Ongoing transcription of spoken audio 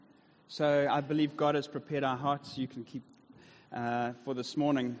So I believe God has prepared our hearts. You can keep for this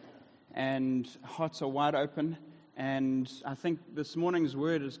morning. And hearts are wide open. And I think this morning's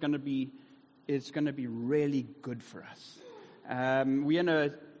word is going to be really good for us.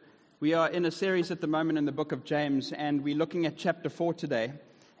 We are in a series at the moment in the book of James, and we're looking at chapter 4 today.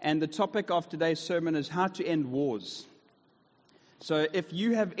 And the topic of today's sermon is how to end wars. So if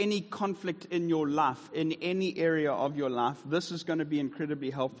you have any conflict in your life, in any area of your life, this is going to be incredibly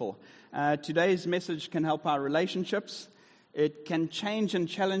helpful. Today's message can help our relationships. It can change and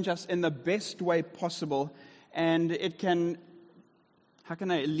challenge us in the best way possible. And it can,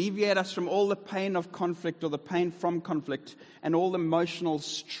 alleviate us from all the pain of conflict or the pain from conflict and all the emotional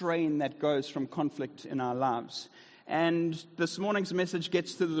strain that goes from conflict in our lives. And this morning's message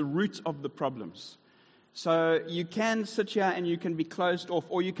gets to the root of the problems. So you can sit here and you can be closed off,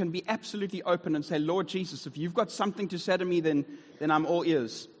 or you can be absolutely open and say, Lord Jesus, if you've got something to say to me, then I'm all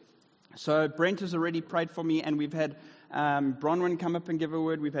ears. So Brent has already prayed for me, and we've had Bronwyn come up and give a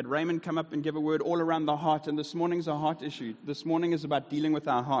word. We've had Raymond come up and give a word all around the heart. And this morning's a heart issue. This morning is about dealing with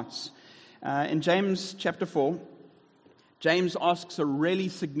our hearts. In James chapter 4, James asks a really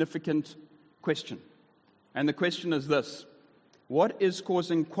significant question. And the question is this: what is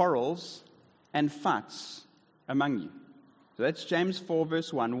causing quarrels and fights among you? So that's James 4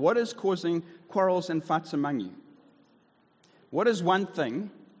 verse 1. What is causing quarrels and fights among you? What is one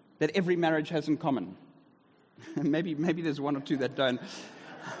thing that every marriage has in common? maybe there's one or two that don't.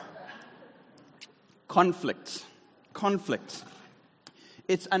 Conflict.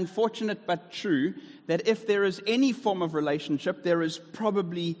 It's unfortunate but true that if there is any form of relationship, there is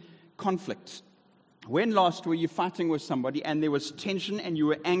probably conflict. When last were you fighting with somebody and there was tension and you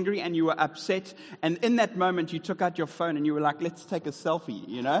were angry and you were upset, and in that moment you took out your phone and you were like, let's take a selfie,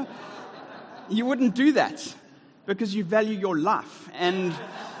 you know? You wouldn't do that because you value your life. And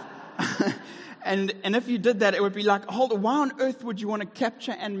and if you did that, it would be like, hold on, why on earth would you want to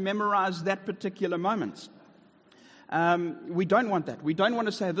capture and memorize that particular moment? We don't want that. We don't want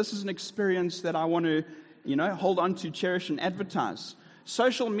to say, this is an experience that I want to, hold on to, cherish, and advertise.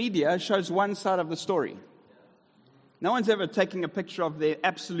 Social media shows one side of the story. No one's ever taking a picture of their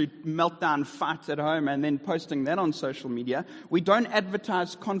absolute meltdown fight at home and then posting that on social media. We don't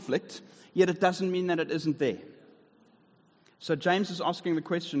advertise conflict, yet it doesn't mean that it isn't there. So James is asking the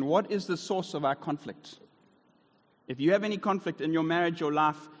question, what is the source of our conflict? If you have any conflict in your marriage or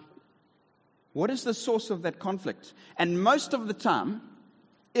life, what is the source of that conflict? And most of the time,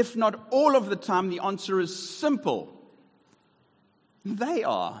 if not all of the time, the answer is simple. They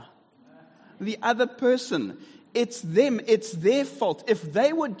are. The other person. It's them. It's their fault. If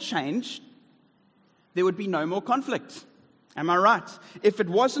they would change, there would be no more conflict. Am I right? If it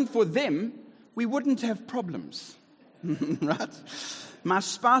wasn't for them, we wouldn't have problems. Right? My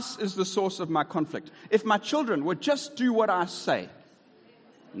spouse is the source of my conflict. If my children would just do what I say.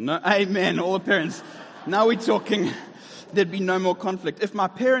 No, amen, all the parents. Now we're talking. There'd be no more conflict. If my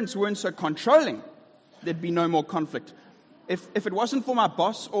parents weren't so controlling, there'd be no more conflict. If it wasn't for my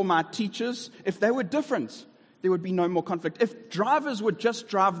boss or my teachers, if they were different, there would be no more conflict. If drivers would just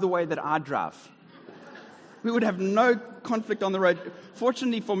drive the way that I drive, we would have no conflict on the road.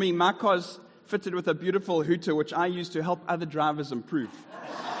 Fortunately for me, my car's fitted with a beautiful hooter, which I use to help other drivers improve.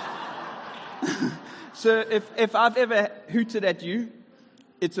 So if I've ever hooted at you,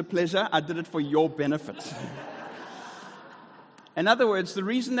 it's a pleasure. I did it for your benefit. In other words, the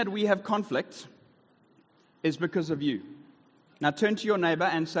reason that we have conflict is because of you. Now turn to your neighbor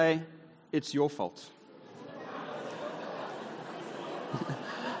and say, it's your fault.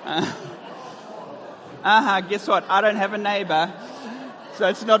 Guess what? I don't have a neighbor, so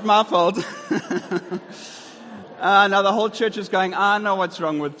it's not my fault. Now the whole church is going, I know what's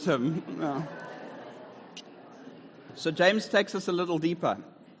wrong with Tim. No. So James takes us a little deeper.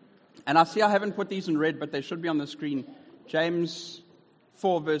 And I see I haven't put these in red, but they should be on the screen. James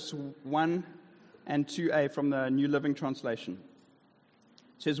 4 verse 1 and 2a from the New Living Translation.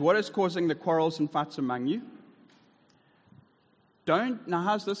 It says, what is causing the quarrels and fights among you? Now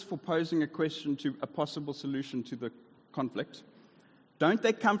how's this for posing a question to a possible solution to the conflict? Don't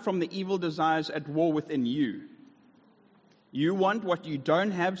they come from the evil desires at war within you? You want what you don't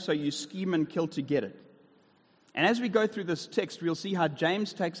have, so you scheme and kill to get it. And as we go through this text, we'll see how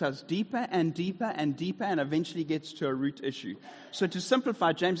James takes us deeper and deeper and deeper and eventually gets to a root issue. So to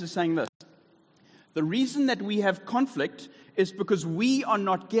simplify, James is saying this. The reason that we have conflict is because we are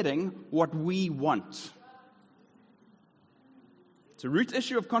not getting what we want. It's a root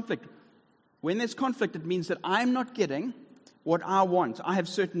issue of conflict. When there's conflict, it means that I'm not getting what I want. I have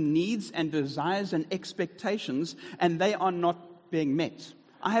certain needs and desires and expectations, and they are not being met.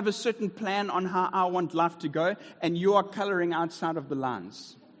 I have a certain plan on how I want life to go, and you are coloring outside of the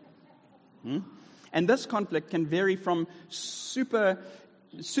lines. And this conflict can vary from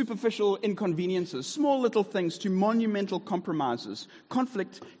superficial inconveniences, small little things, to monumental compromises.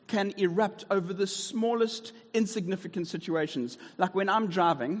 Conflict can erupt over the smallest insignificant situations, like when I'm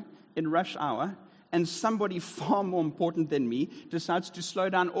driving in rush hour and somebody far more important than me decides to slow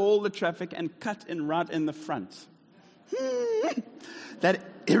down all the traffic and cut in right in the front. That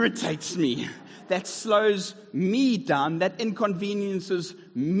irritates me. That slows me down. That inconveniences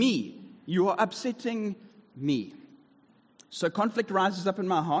me. You are upsetting me. So conflict rises up in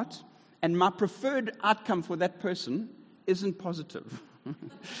my heart, and my preferred outcome for that person isn't positive.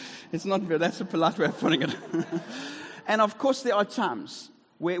 It's not very, that's a polite way of putting it. And of course, there are times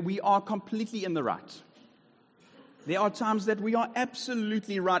where we are completely in the right. There are times that we are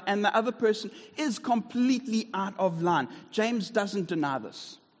absolutely right, and the other person is completely out of line. James doesn't deny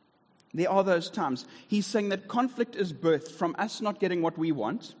this. There are those times. He's saying that conflict is birthed from us not getting what we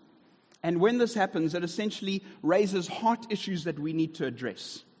want. And when this happens, it essentially raises heart issues that we need to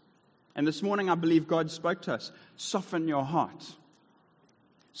address. And this morning, I believe God spoke to us. Soften your heart.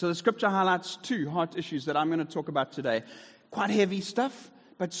 So the scripture highlights 2 heart issues that I'm going to talk about today. Quite heavy stuff,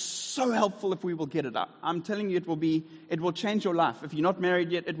 but so helpful if we will get it up. I'm telling you, it will change your life. If you're not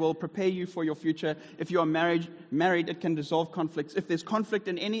married yet, it will prepare you for your future. If you are married, it can dissolve conflicts. If there's conflict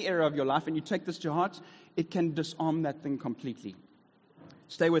in any area of your life and you take this to heart, it can disarm that thing completely.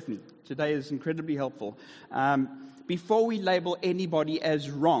 Stay with me. Today is incredibly helpful. Before we label anybody as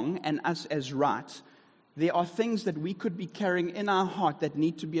wrong and us as right, there are things that we could be carrying in our heart that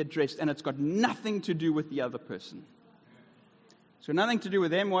need to be addressed, and it's got nothing to do with the other person. It's got nothing to do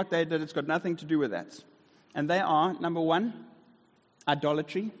with them, what they did. It's got nothing to do with that. And they are, number 1,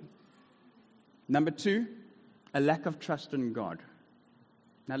 idolatry. Number 2, a lack of trust in God.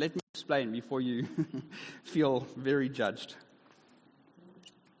 Now let me explain before you feel very judged.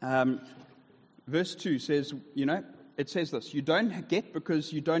 Verse 2 says, it says this: you don't get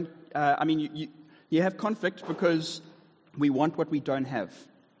because you don't, you have conflict because we want what we don't have.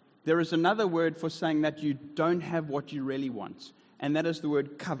 There is another word for saying that you don't have what you really want, and that is the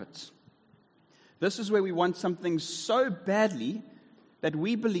word covet. This is where we want something so badly that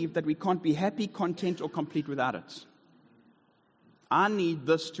we believe that we can't be happy, content, or complete without it. I need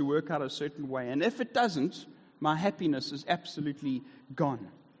this to work out a certain way, and if it doesn't, my happiness is absolutely gone.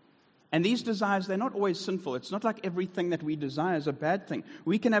 And these desires, they're not always sinful. It's not like everything that we desire is a bad thing.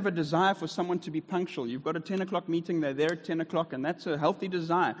 We can have a desire for someone to be punctual. You've got a 10 o'clock meeting, they're there at 10 o'clock, and that's a healthy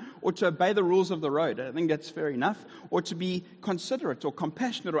desire. Or to obey the rules of the road. I think that's fair enough. Or to be considerate or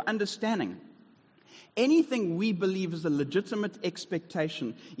compassionate or understanding. Anything we believe is a legitimate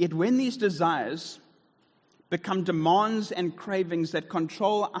expectation. Yet when these desires become demands and cravings that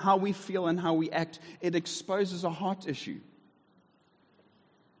control how we feel and how we act, it exposes a heart issue.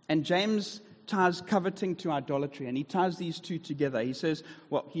 And James ties coveting to idolatry, and he ties these 2 together. He says,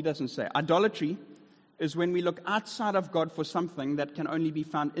 well, he doesn't say. Idolatry is when we look outside of God for something that can only be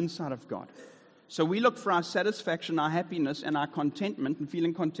found inside of God. So we look for our satisfaction, our happiness, and our contentment and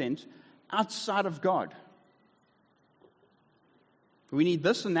feeling content outside of God. We need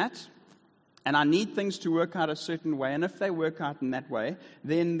this and that, and I need things to work out a certain way. And if they work out in that way,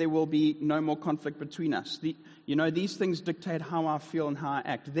 then there will be no more conflict between us. These things dictate how I feel and how I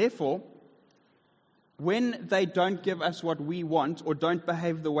act. Therefore, when they don't give us what we want or don't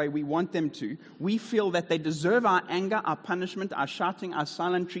behave the way we want them to, we feel that they deserve our anger, our punishment, our shouting, our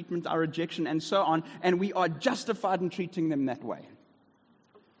silent treatment, our rejection, and so on, and we are justified in treating them that way.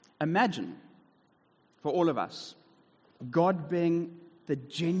 Imagine, for all of us, God being the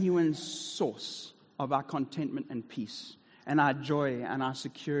genuine source of our contentment and peace, and our joy, and our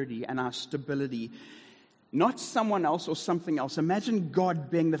security, and our stability. Not someone else or something else. Imagine God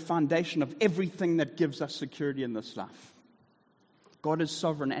being the foundation of everything that gives us security in this life. God is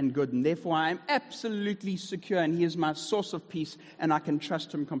sovereign and good, and therefore I am absolutely secure, and He is my source of peace, and I can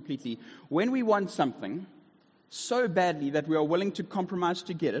trust Him completely. When we want something so badly that we are willing to compromise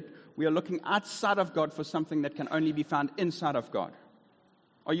to get it, we are looking outside of God for something that can only be found inside of God.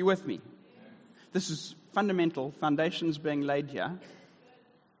 Are you with me? This is fundamental, foundations being laid here.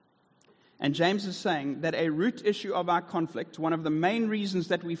 And James is saying that a root issue of our conflict, one of the main reasons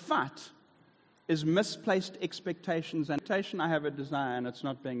that we fight, is misplaced expectations. And I have a desire and it's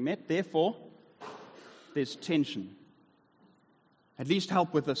not being met. Therefore, there's tension. At least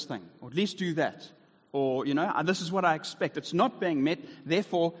help with this thing, or at least do that. Or, this is what I expect. It's not being met.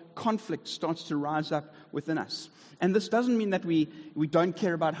 Therefore, conflict starts to rise up within us. And this doesn't mean that we don't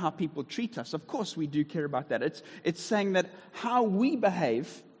care about how people treat us. Of course, we do care about that. It's saying that how we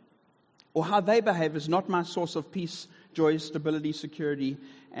behave or how they behave is not my source of peace, joy, stability, security,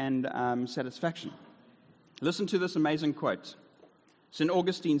 and satisfaction. Listen to this amazing quote. St.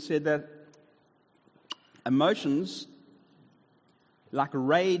 Augustine said that emotions like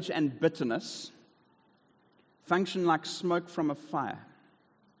rage and bitterness function like smoke from a fire.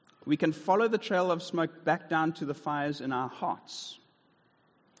 We can follow the trail of smoke back down to the fires in our hearts.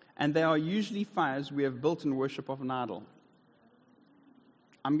 And they are usually fires we have built in worship of an idol.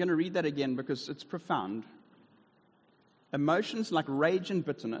 I'm going to read that again because it's profound. Emotions like rage and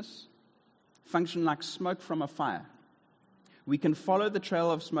bitterness function like smoke from a fire. We can follow the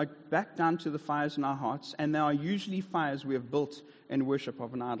trail of smoke back down to the fires in our hearts, and they are usually fires we have built in worship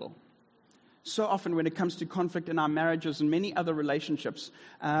of an idol. So often when it comes to conflict in our marriages and many other relationships,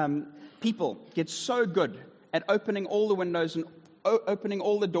 people get so good at opening all the windows and opening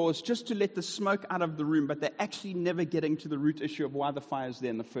all the doors just to let the smoke out of the room, but they're actually never getting to the root issue of why the fire is there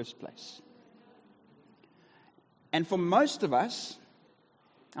in the first place. And for most of us,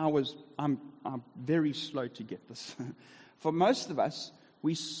 I'm very slow to get this. For most of us,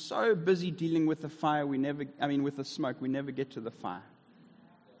 we're so busy dealing with the fire, with the smoke, we never get to the fire.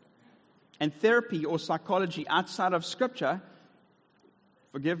 And therapy or psychology outside of Scripture,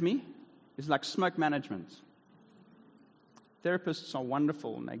 forgive me, is like smoke management. Therapists are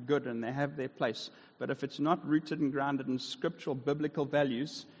wonderful and they're good and they have their place. But if it's not rooted and grounded in scriptural, biblical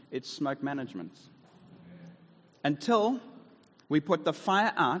values, it's smoke management. Until we put the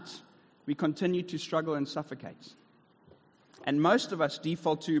fire out, we continue to struggle and suffocate. And most of us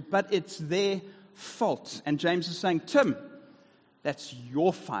default to, but it's their fault. And James is saying, Tim, that's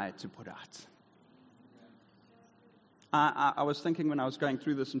your fire to put out. I was thinking when I was going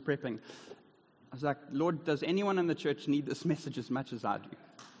through this and prepping, I was like, Lord, does anyone in the church need this message as much as I do?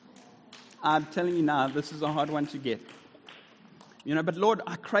 I'm telling you now, this is a hard one to get. But Lord,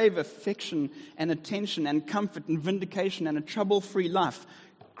 I crave affection and attention and comfort and vindication and a trouble-free life.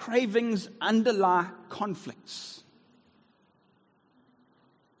 Cravings underlie conflicts.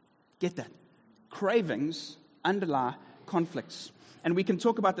 Get that? Cravings underlie conflicts. And we can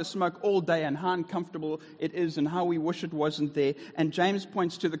talk about the smoke all day and how uncomfortable it is and how we wish it wasn't there. And James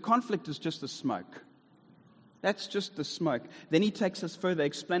points to the conflict is just the smoke. That's just the smoke. Then he takes us further,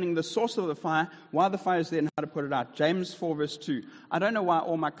 explaining the source of the fire, why the fire is there, and how to put it out. James 4, verse 2. I don't know why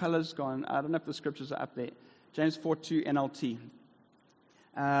all my colors gone. I don't know if the scriptures are up there. James 4:2 NLT.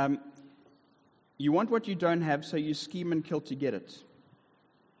 You want what you don't have, so you scheme and kill to get it.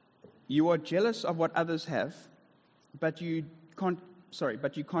 You are jealous of what others have, but you can't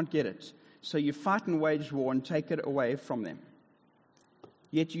get it. So you fight and wage war and take it away from them.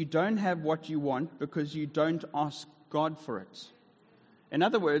 Yet you don't have what you want because you don't ask God for it. In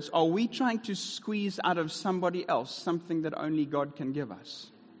other words, are we trying to squeeze out of somebody else something that only God can give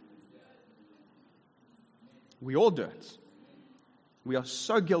us? We all do it. We are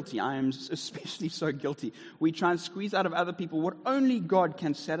so guilty. I am especially so guilty. We try and squeeze out of other people what only God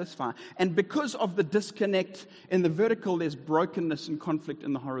can satisfy. And because of the disconnect in the vertical, there's brokenness and conflict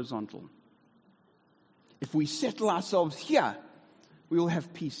in the horizontal. If we settle ourselves here, we will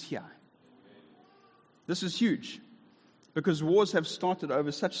have peace here. This is huge because wars have started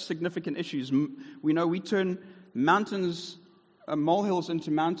over such significant issues. We know we turn mountains, molehills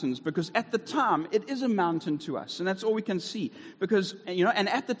into mountains because at the time it is a mountain to us, and that's all we can see. Because and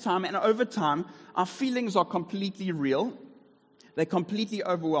at the time and over time, our feelings are completely real. They're completely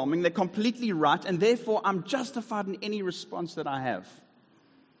overwhelming. They're completely right, and therefore I'm justified in any response that I have.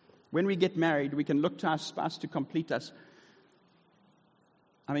 When we get married, we can look to our spouse to complete us.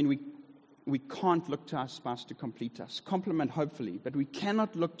 We can't look to our spouse to complete us. Compliment, hopefully, but we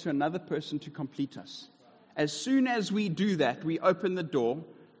cannot look to another person to complete us. As soon as we do that, we open the door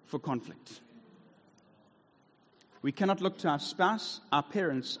for conflict. We cannot look to our spouse, our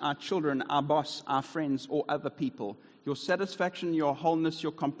parents, our children, our boss, our friends, or other people. Your satisfaction, your wholeness,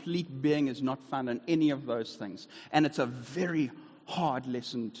 your complete being is not found in any of those things. And it's a very hard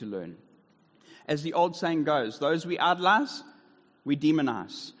lesson to learn. As the old saying goes, those we idolize, we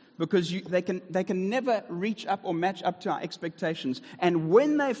demonize. Because they can never reach up or match up to our expectations. And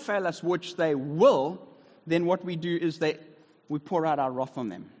when they fail us, which they will, then what we do is we pour out our wrath on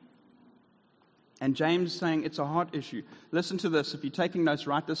them. And James is saying it's a heart issue. Listen to this. If you're taking notes,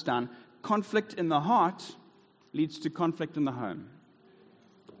 write this down. Conflict in the heart leads to conflict in the home.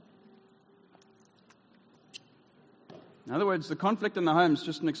 In other words, the conflict in the home is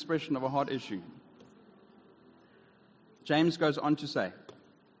just an expression of a heart issue. James goes on to say,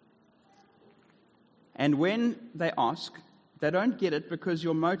 and when they ask, they don't get it because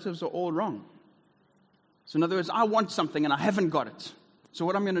your motives are all wrong. So in other words, I want something and I haven't got it. So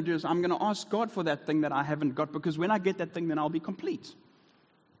what I'm going to do is I'm going to ask God for that thing that I haven't got, because when I get that thing, then I'll be complete.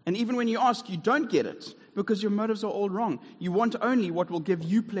 And even when you ask, you don't get it because your motives are all wrong. You want only what will give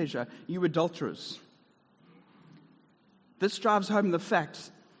you pleasure, you adulterers. This drives home the fact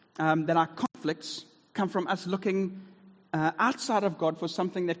that our conflicts come from us looking outside of God for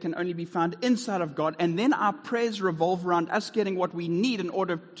something that can only be found inside of God, and then our prayers revolve around us getting what we need in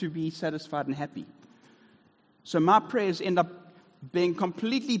order to be satisfied and happy. So my prayers end up being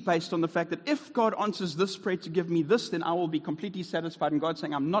completely based on the fact that if God answers this prayer to give me this, then I will be completely satisfied. And God's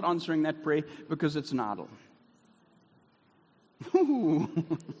saying, I'm not answering that prayer because it's an idol.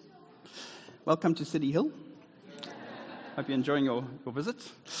 Welcome to City Hill. Hope you're enjoying your visit.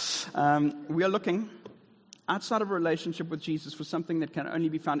 We are looking outside of a relationship with Jesus for something that can only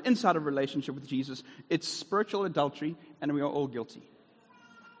be found inside of a relationship with Jesus. It's spiritual adultery, and we are all guilty.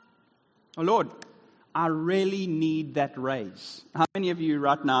 Oh Lord, I really need that raise. How many of you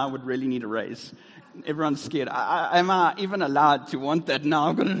right now would really need a raise? Everyone's scared. Am I even allowed to want that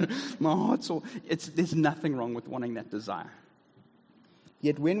now? My heart's all... There's nothing wrong with wanting that desire.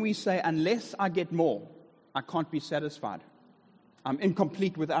 Yet when we say, unless I get more, I can't be satisfied. I'm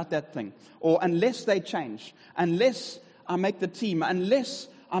incomplete without that thing. Or unless they change, unless I make the team, unless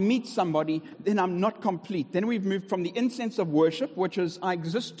I meet somebody, then I'm not complete. Then we've moved from the incense of worship, which is, I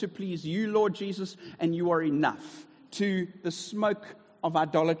exist to please you, Lord Jesus, and you are enough, to the smoke of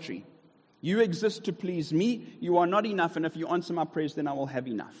idolatry. You exist to please me, you are not enough, and if you answer my prayers, then I will have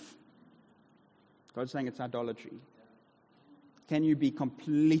enough. God's saying it's idolatry. Can you be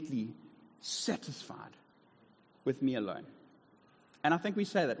completely satisfied with me alone? And I think we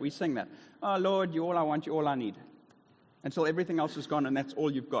say that, we sing that. Oh Lord, you're all I want, you're all I need. Until everything else is gone and that's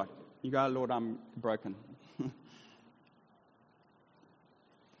all you've got. You go, Lord, I'm broken.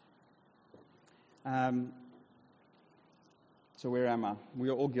 So where am I? We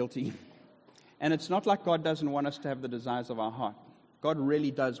are all guilty. And it's not like God doesn't want us to have the desires of our heart. God really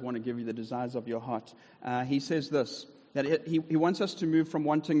does want to give you the desires of your heart. He says this, that he wants us to move from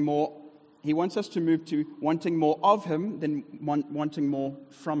wanting more. He wants us to move to wanting more of Him than wanting more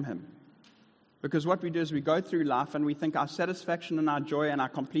from Him. Because what we do is we go through life and we think our satisfaction and our joy and our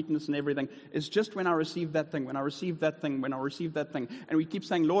completeness and everything is just when I receive that thing, when I receive that thing, when I receive that thing. And we keep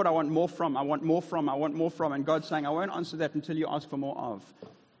saying, Lord, I want more from, I want more from, I want more from. And God's saying, I won't answer that until you ask for more of.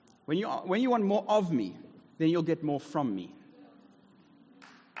 When you want more of me, then you'll get more from me.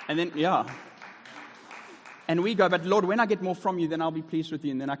 And then, And we go, but Lord, when I get more from you, then I'll be pleased with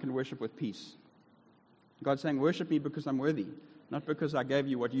you and then I can worship with peace. God's saying, worship me because I'm worthy, not because I gave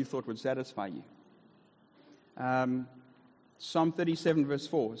you what you thought would satisfy you. Psalm 37 verse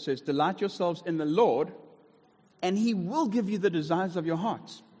 4 says, delight yourselves in the Lord, and He will give you the desires of your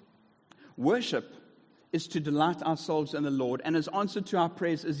hearts. Worship is to delight ourselves in the Lord, and His answer to our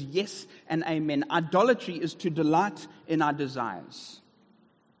prayers is yes and amen. Idolatry is to delight in our desires.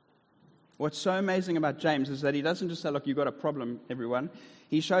 What's so amazing about James is that he doesn't just say, look, you've got a problem, everyone.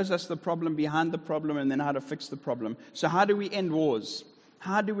 He shows us the problem behind the problem and then how to fix the problem. So how do we end wars?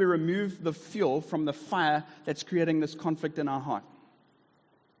 How do we remove the fuel from the fire that's creating this conflict in our heart?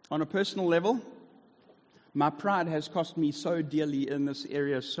 On a personal level, my pride has cost me so dearly in this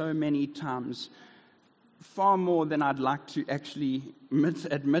area so many times, far more than I'd like to actually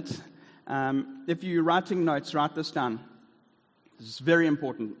admit. If you're writing notes, write this down. This is very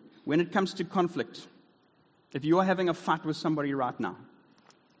important. When it comes to conflict, if you are having a fight with somebody right now,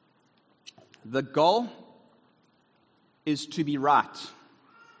 the goal is to be right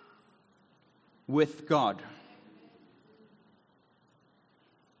with God.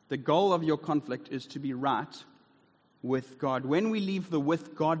 The goal of your conflict is to be right with God. When we leave the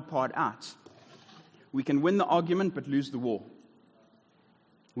with God part out, we can win the argument but lose the war.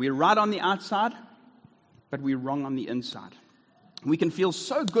 We're right on the outside, but we're wrong on the inside. We can feel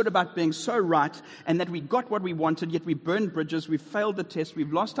so good about being so right and that we got what we wanted, yet we burned bridges, we failed the test,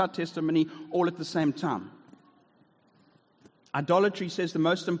 we've lost our testimony all at the same time. Idolatry says the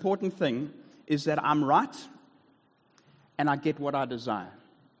most important thing is that I'm right and I get what I desire.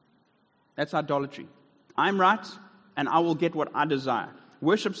 That's idolatry. I'm right and I will get what I desire.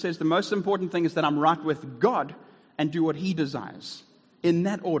 Worship says the most important thing is that I'm right with God and do what He desires. In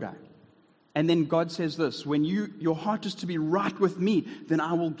that order. And then God says this, when your heart is to be right with me, then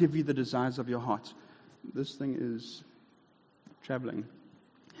I will give you the desires of your heart. This thing is traveling.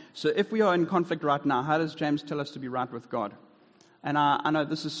 So if we are in conflict right now, how does James tell us to be right with God? And I know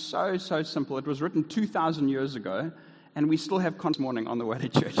this is so simple. It was written 2,000 years ago, and we still have this morning on the way to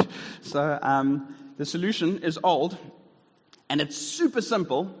church. So the solution is old, and it's super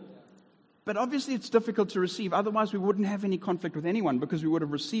simple, but obviously it's difficult to receive. Otherwise, we wouldn't have any conflict with anyone because we would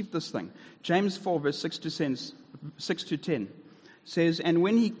have received this thing. James 4, verse 6 to 10 says,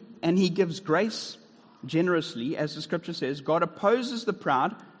 And he gives grace generously, as the scripture says, God opposes the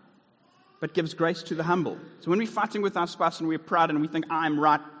proud, but gives grace to the humble. So when we're fighting with our spouse and we're proud and we think, I'm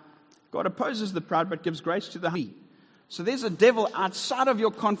right, God opposes the proud, but gives grace to the humble. So there's a devil outside of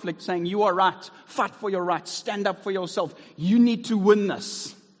your conflict saying, you are right, fight for your rights, stand up for yourself. You need to win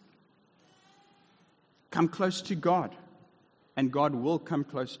this. Come close to God, and God will come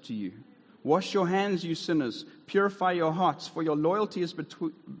close to you. Wash your hands, you sinners. Purify your hearts, for your loyalty is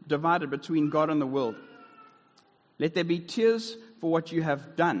divided between God and the world. Let there be tears for what you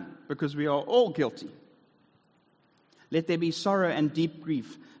have done, because we are all guilty. Let there be sorrow and deep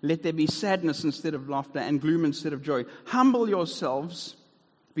grief. Let there be sadness instead of laughter and gloom instead of joy. Humble yourselves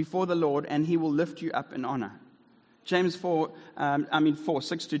before the Lord, and He will lift you up in honor. James 4,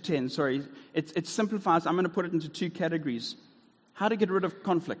 6 to 10, sorry. It simplifies. I'm going to put it into two categories. How to get rid of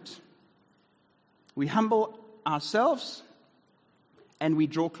conflict. We humble ourselves, and we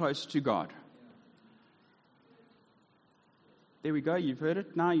draw close to God. There we go. You've heard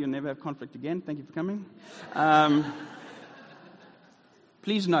it. Now you'll never have conflict again. Thank you for coming.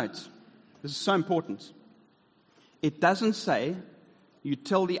 Please note, this is so important. It doesn't say you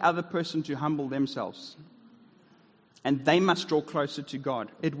tell the other person to humble themselves and they must draw closer to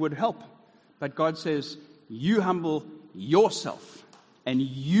God. It would help. But God says, you humble yourself and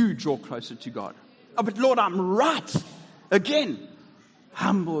you draw closer to God. Oh, but Lord, I'm right. Again,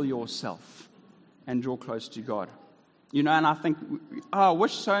 humble yourself and draw close to God. You know, and I think, I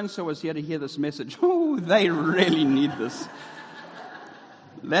wish so-and-so was here to hear this message. Oh, they really need this.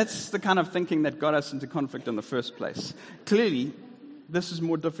 That's the kind of thinking that got us into conflict in the first place. Clearly, this is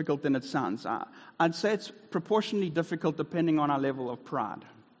more difficult than it sounds. I'd say it's proportionally difficult depending on our level of pride.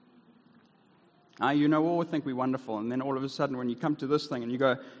 You know, we all think we're wonderful, and then all of a sudden when you come to this thing and you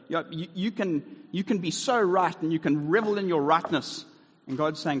go, you can be so right and you can revel in your rightness. And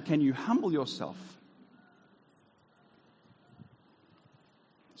God's saying, can you humble yourself?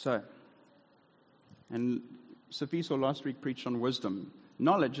 So, and Sophie last week preached on wisdom.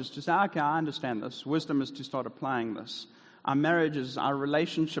 Knowledge is to say, okay, I understand this. Wisdom is to start applying this. Our marriages, our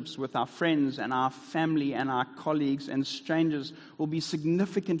relationships with our friends and our family and our colleagues and strangers will be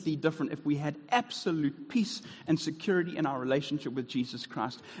significantly different if we had absolute peace and security in our relationship with Jesus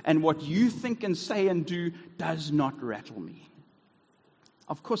Christ. And what you think and say and do does not rattle me.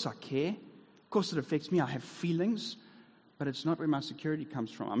 Of course I care. Of course it affects me. I have feelings. But it's not where my security comes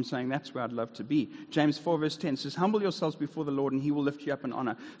from. I'm saying that's where I'd love to be. James 4 verse 10 says, humble yourselves before the Lord and He will lift you up in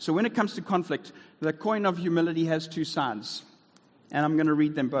honor. So when it comes to conflict, the coin of humility has two sides. And I'm going to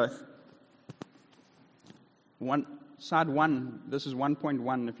read them both. Side 1, this is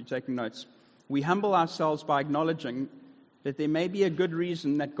 1.1 if you're taking notes. We humble ourselves by acknowledging that there may be a good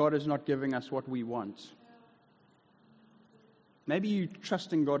reason that God is not giving us what we want. Maybe you're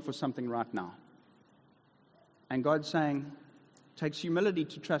trusting God for something right now. And God's saying, it takes humility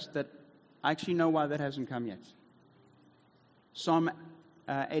to trust that I actually know why that hasn't come yet. Psalm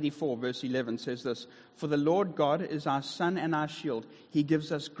 84, verse 11 says this, for the Lord God is our sun and our shield. He gives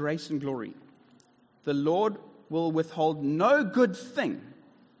us grace and glory. The Lord will withhold no good thing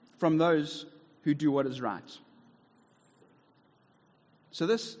from those who do what is right. So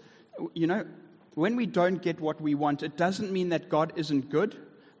this, you know, when we don't get what we want, it doesn't mean that God isn't good,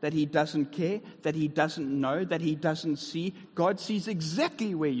 that He doesn't care, that He doesn't know, that He doesn't see. God sees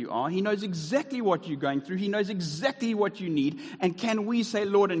exactly where you are. He knows exactly what you're going through. He knows exactly what you need. And can we say,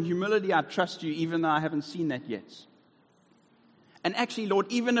 Lord, in humility, I trust you, even though I haven't seen that yet? And actually, Lord,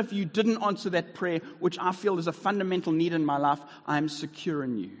 even if you didn't answer that prayer, which I feel is a fundamental need in my life, I am secure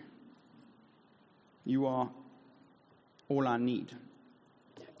in you. You are all I need.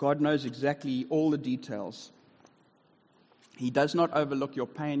 God knows exactly all the details. He does not overlook your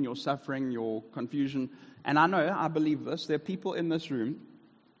pain, your suffering, your confusion. And I believe this. There are people in this room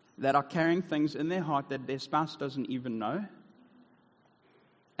that are carrying things in their heart that their spouse doesn't even know.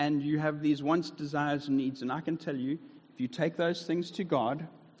 And you have these wants, desires, and needs. And I can tell you, if you take those things to God,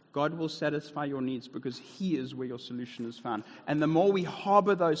 God will satisfy your needs because He is where your solution is found. And the more we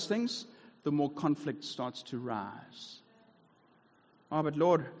harbor those things, the more conflict starts to rise. Oh, but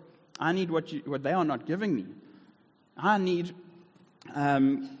Lord, I need what they are not giving me. I need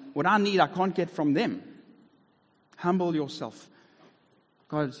what I need I can't get from them. Humble yourself.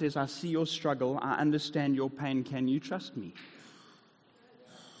 God says, I see your struggle. I understand your pain. Can you trust me?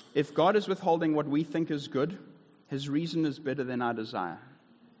 If God is withholding what we think is good, His reason is better than our desire.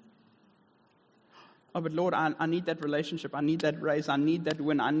 Oh, but Lord, I need that relationship. I need that raise. I need that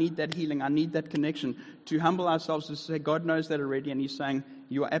win. I need that healing. I need that connection. To humble ourselves to say, God knows that already. And He's saying,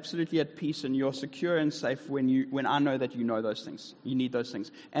 you are absolutely at peace and you're secure and safe when I know that you know those things. You need those things.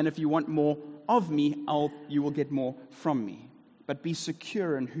 And if you want more of me, you will get more from me. But be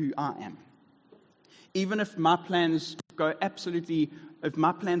secure in who I am. Even if my plans if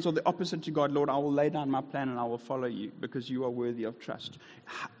my plans are the opposite to God, Lord, I will lay down my plan and I will follow you because you are worthy of trust.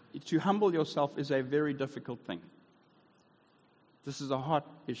 To humble yourself is a very difficult thing. This is a heart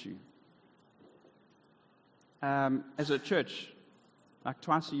issue. As a church, like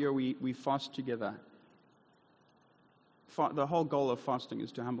twice a year, we fast together. The whole goal of fasting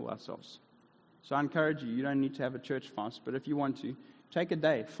is to humble ourselves. So I encourage you don't need to have a church fast, but if you want to, take a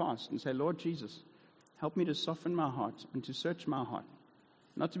day, fast, and say, Lord Jesus, help me to soften my heart and to search my heart.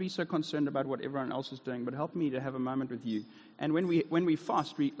 Not to be so concerned about what everyone else is doing, but help me to have a moment with you. And when we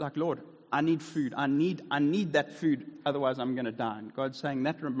fast, we like, Lord, I need food. I need that food, otherwise I'm going to die. And God's saying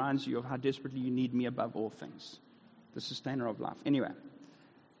that reminds you of how desperately you need me above all things, the sustainer of life. Anyway,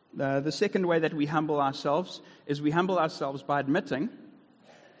 the second way that we humble ourselves is we humble ourselves by admitting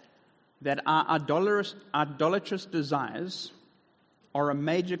that our idolatrous desires are a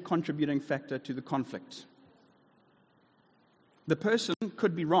major contributing factor to the conflict. The person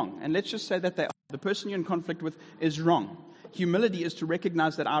could be wrong, and let's just say that the person you're in conflict with is wrong. Humility is to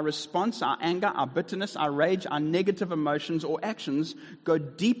recognize that our response, our anger, our bitterness, our rage, our negative emotions or actions go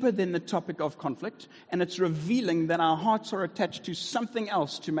deeper than the topic of conflict, and it's revealing that our hearts are attached to something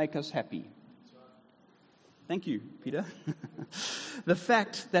else to make us happy. Thank you, Peter. The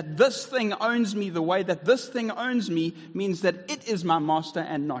fact that this thing owns me the way that this thing owns me means that it is my master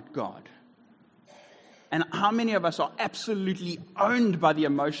and not God. And how many of us are absolutely owned by the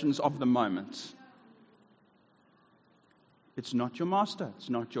emotions of the moment? It's not your master. It's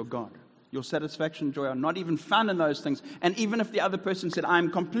not your God. Your satisfaction, joy are not even found in those things. And even if the other person said,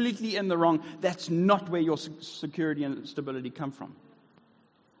 I'm completely in the wrong, that's not where your security and stability come from.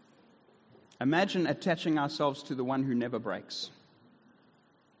 Imagine attaching ourselves to the one who never breaks.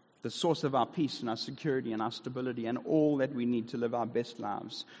 The source of our peace and our security and our stability and all that we need to live our best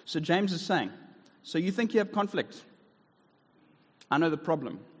lives. So James is saying, so you think you have conflict? I know the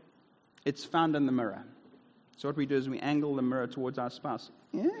problem. It's found in the mirror. So what we do is we angle the mirror towards our spouse.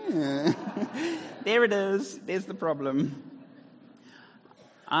 Yeah. There it is. There's the problem.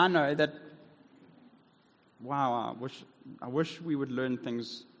 I know that, wow, I wish we would learn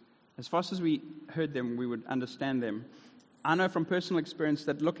things. As fast as we heard them, we would understand them. I know from personal experience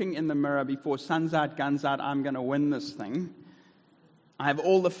that looking in the mirror before sun's out, guns out, I'm going to win this thing. I have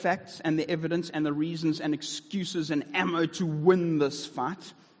all the facts and the evidence and the reasons and excuses and ammo to win this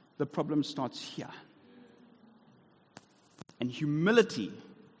fight. The problem starts here. And humility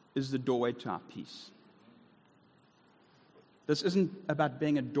is the doorway to our peace. This isn't about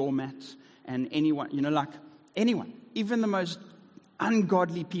being a doormat and anyone, even the most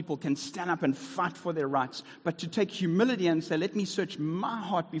ungodly people can stand up and fight for their rights. But to take humility and say, let me search my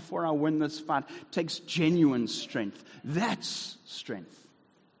heart before I win this fight, takes genuine strength. That's strength.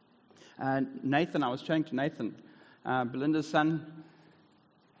 Nathan, I was chatting to Nathan, Belinda's son,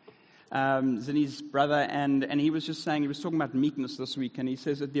 Zinni's brother, and he was just saying, he was talking about meekness this week, and he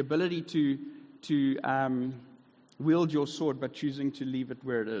says that the ability to wield your sword but choosing to leave it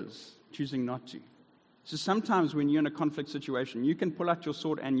where it is, choosing not to. So sometimes when you're in a conflict situation, you can pull out your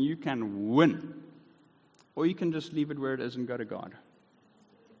sword and you can win. Or you can just leave it where it is and go to God.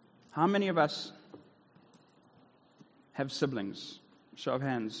 How many of us have siblings? Show of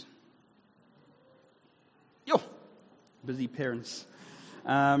hands. Yo, busy parents.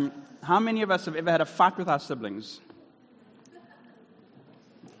 How many of us have ever had a fight with our siblings?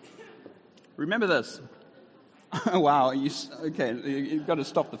 Remember this. Wow, you've got to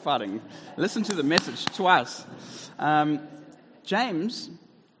stop the fighting. Listen to the message twice. James,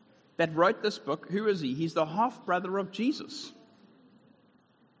 that wrote this book, who is he? He's the half-brother of Jesus.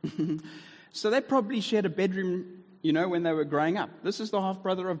 So they probably shared a bedroom, when they were growing up. This is the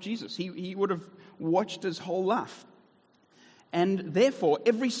half-brother of Jesus. He would have watched his whole life. And therefore,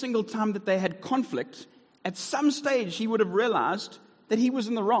 every single time that they had conflict, at some stage he would have realized that he was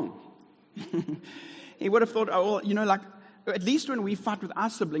in the wrong. He would have thought, at least when we fight with our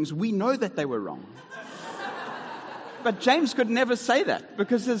siblings, we know that they were wrong. But James could never say that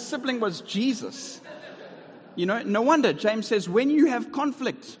because his sibling was Jesus. No wonder James says, when you have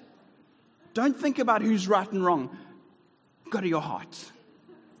conflict, don't think about who's right and wrong. Go to your heart.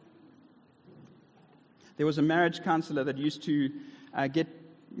 There was a marriage counselor that used to get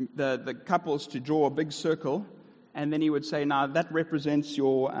the couples to draw a big circle And then he would say, now that represents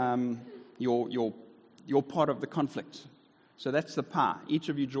your part of the conflict. So that's the pie. Each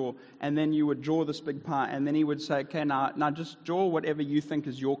of you draw. And then you would draw this big pie. And then he would say, okay, now just draw whatever you think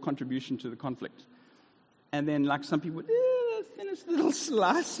is your contribution to the conflict. And then like some people, thinnest little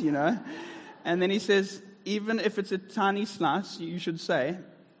slice, And then he says, even if it's a tiny slice, you should say,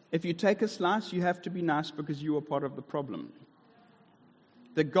 if you take a slice, you have to be nice because you are part of the problem.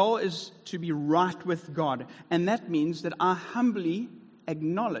 The goal is to be right with God. And that means that I humbly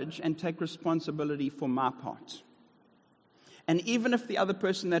acknowledge and take responsibility for my part. And even if the other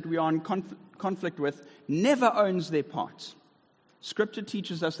person that we are in conflict with never owns their part, Scripture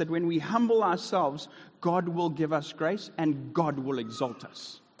teaches us that when we humble ourselves, God will give us grace and God will exalt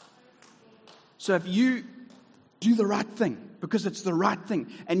us. So if you do the right thing, because it's the right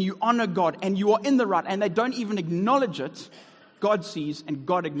thing, and you honor God, and you are in the right, and they don't even acknowledge it, God sees and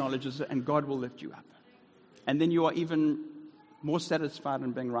God acknowledges it, and God will lift you up. And then you are even more satisfied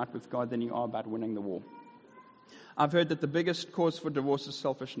in being right with God than you are about winning the war. I've heard that the biggest cause for divorce is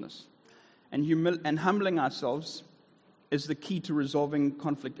selfishness. And humbling ourselves is the key to resolving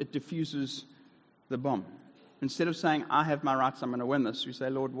conflict. It diffuses the bomb. Instead of saying, I have my rights, I'm going to win this, we say,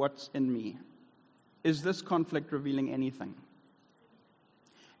 Lord, what's in me? Is this conflict revealing anything?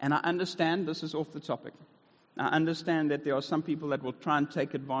 And I understand this is off the topic. I understand that there are some people that will try and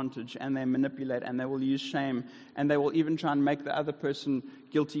take advantage and they manipulate and they will use shame and they will even try and make the other person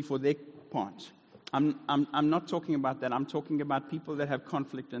guilty for their part. I'm not talking about that. I'm talking about people that have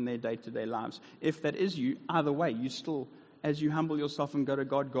conflict in their day-to-day lives. If that is you, either way, you still, as you humble yourself and go to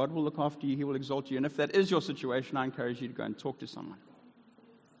God, God will look after you, He will exalt you. And if that is your situation, I encourage you to go and talk to someone.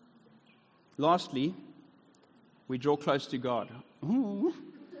 Lastly, we draw close to God. Ooh.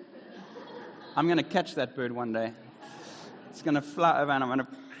 I'm going to catch that bird one day. It's going to fly over and I'm going to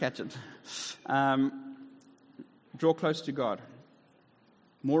catch it. Draw close to God.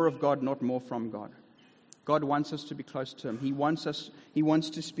 More of God, not more from God. God wants us to be close to Him. He wants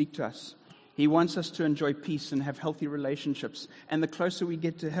to speak to us. He wants us to enjoy peace and have healthy relationships. And the closer we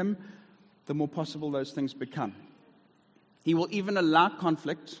get to Him, the more possible those things become. He will even allow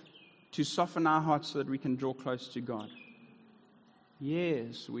conflict to soften our hearts so that we can draw close to God.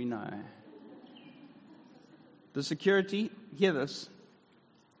 Yes, we know. The security, hear this,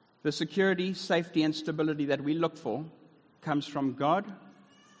 the security, safety, and stability that we look for comes from God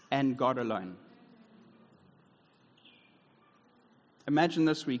and God alone. Imagine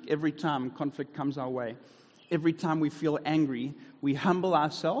this week, every time conflict comes our way, every time we feel angry, we humble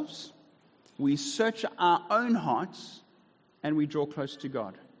ourselves, we search our own hearts, and we draw close to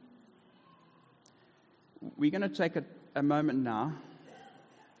God. We're going to take a moment now.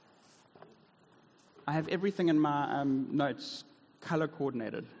 I have everything in my notes color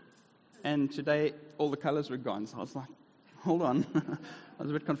coordinated. And today, all the colors were gone. So I was like, hold on. I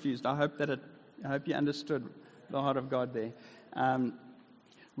was a bit confused. I hope you understood the heart of God there.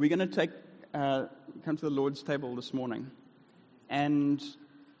 We're going to come to the Lord's table this morning. And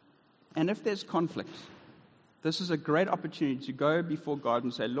if there's conflict, this is a great opportunity to go before God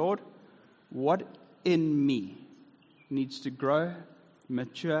and say, Lord, what in me needs to grow,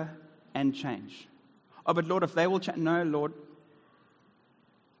 mature, and change? Oh, but Lord, if they will change. No, Lord,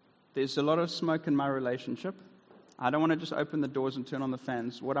 there's a lot of smoke in my relationship. I don't want to just open the doors and turn on the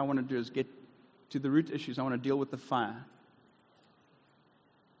fans. What I want to do is get to the root issues. I want to deal with the fire.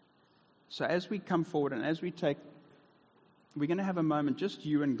 So as we come forward and as we're going to have a moment, just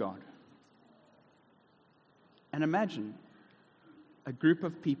you and God. And imagine a group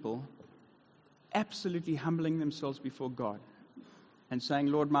of people absolutely humbling themselves before God and saying,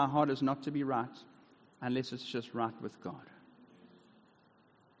 Lord, my heart is not to be right unless it's just right with God.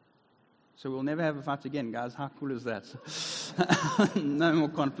 So we'll never have a fight again, guys. How cool is that? No more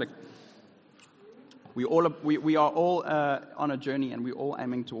conflict. We are all on a journey, and we're all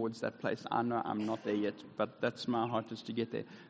aiming towards that place. I know I'm not there yet, but that's my heart, is to get there.